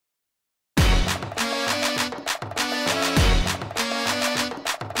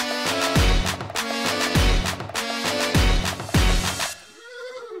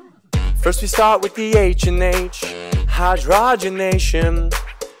First we start with the H and H, hydrogenation.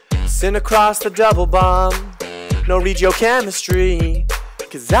 Send across the double bond, no regiochemistry.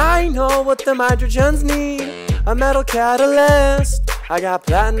 Cause I know what them hydrogens need, a metal catalyst. I got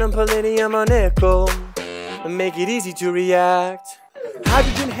platinum, palladium, or nickel, and make it easy to react.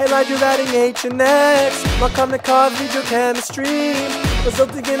 Hydrogen halide, you're adding H and X. Markovnikov regiochemistry,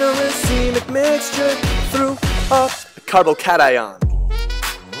 resulting in a racemic mixture through a carbocation.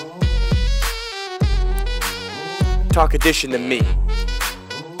 Talk addition to me.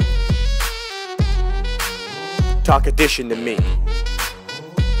 Talk addition to me.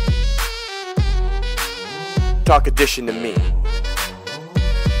 Talk addition to me.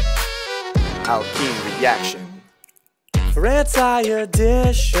 Alkene reaction. For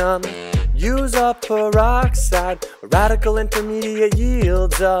anti-addition, use a peroxide. A radical intermediate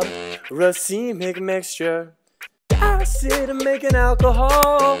yields a racemic mixture. Acid to make an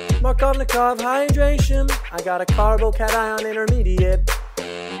alcohol. Markovnikov hydration. I got a carbocation intermediate.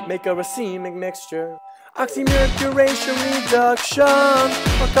 Make a racemic mixture. Oxymercuration reduction.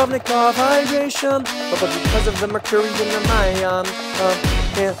 Markovnikov hydration. But because of the mercury in the ion,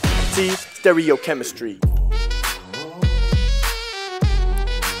 anti-stereochemistry.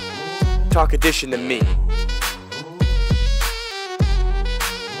 Talk addition to me.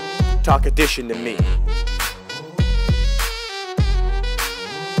 Talk addition to me.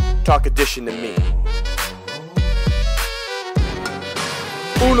 Talk addition to me.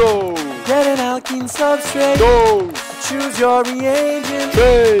 Uno. Get an alkene substrate. Dos. Choose your reagent.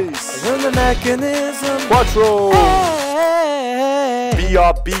 Tres. Learn the mechanism. Cuatro.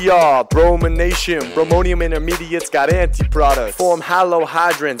 BR, bromination. Bromonium intermediates got antiproducts. Form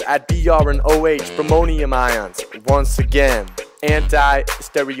halohydrons, add Br and OH, bromonium ions. Once again,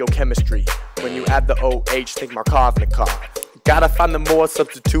 anti-stereochemistry. When you add the OH, think Markovnikov. Gotta find the more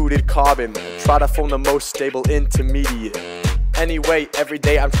substituted carbon. Try to form the most stable intermediate. Anyway, every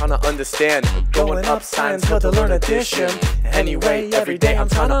day I'm trying to understand. Going up science hill to learn addition. Anyway, every day I'm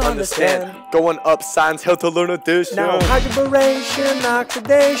trying to understand. Going up science hill to learn addition. Now hydroboration,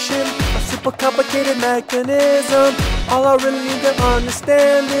 oxidation, a super complicated mechanism. All I really need to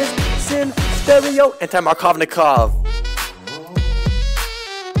understand is syn, stereo, anti-Markovnikov.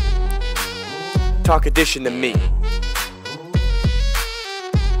 Talk addition to me.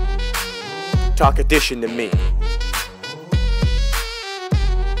 Talk addition to me.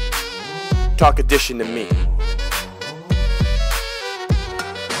 Talk addition to me.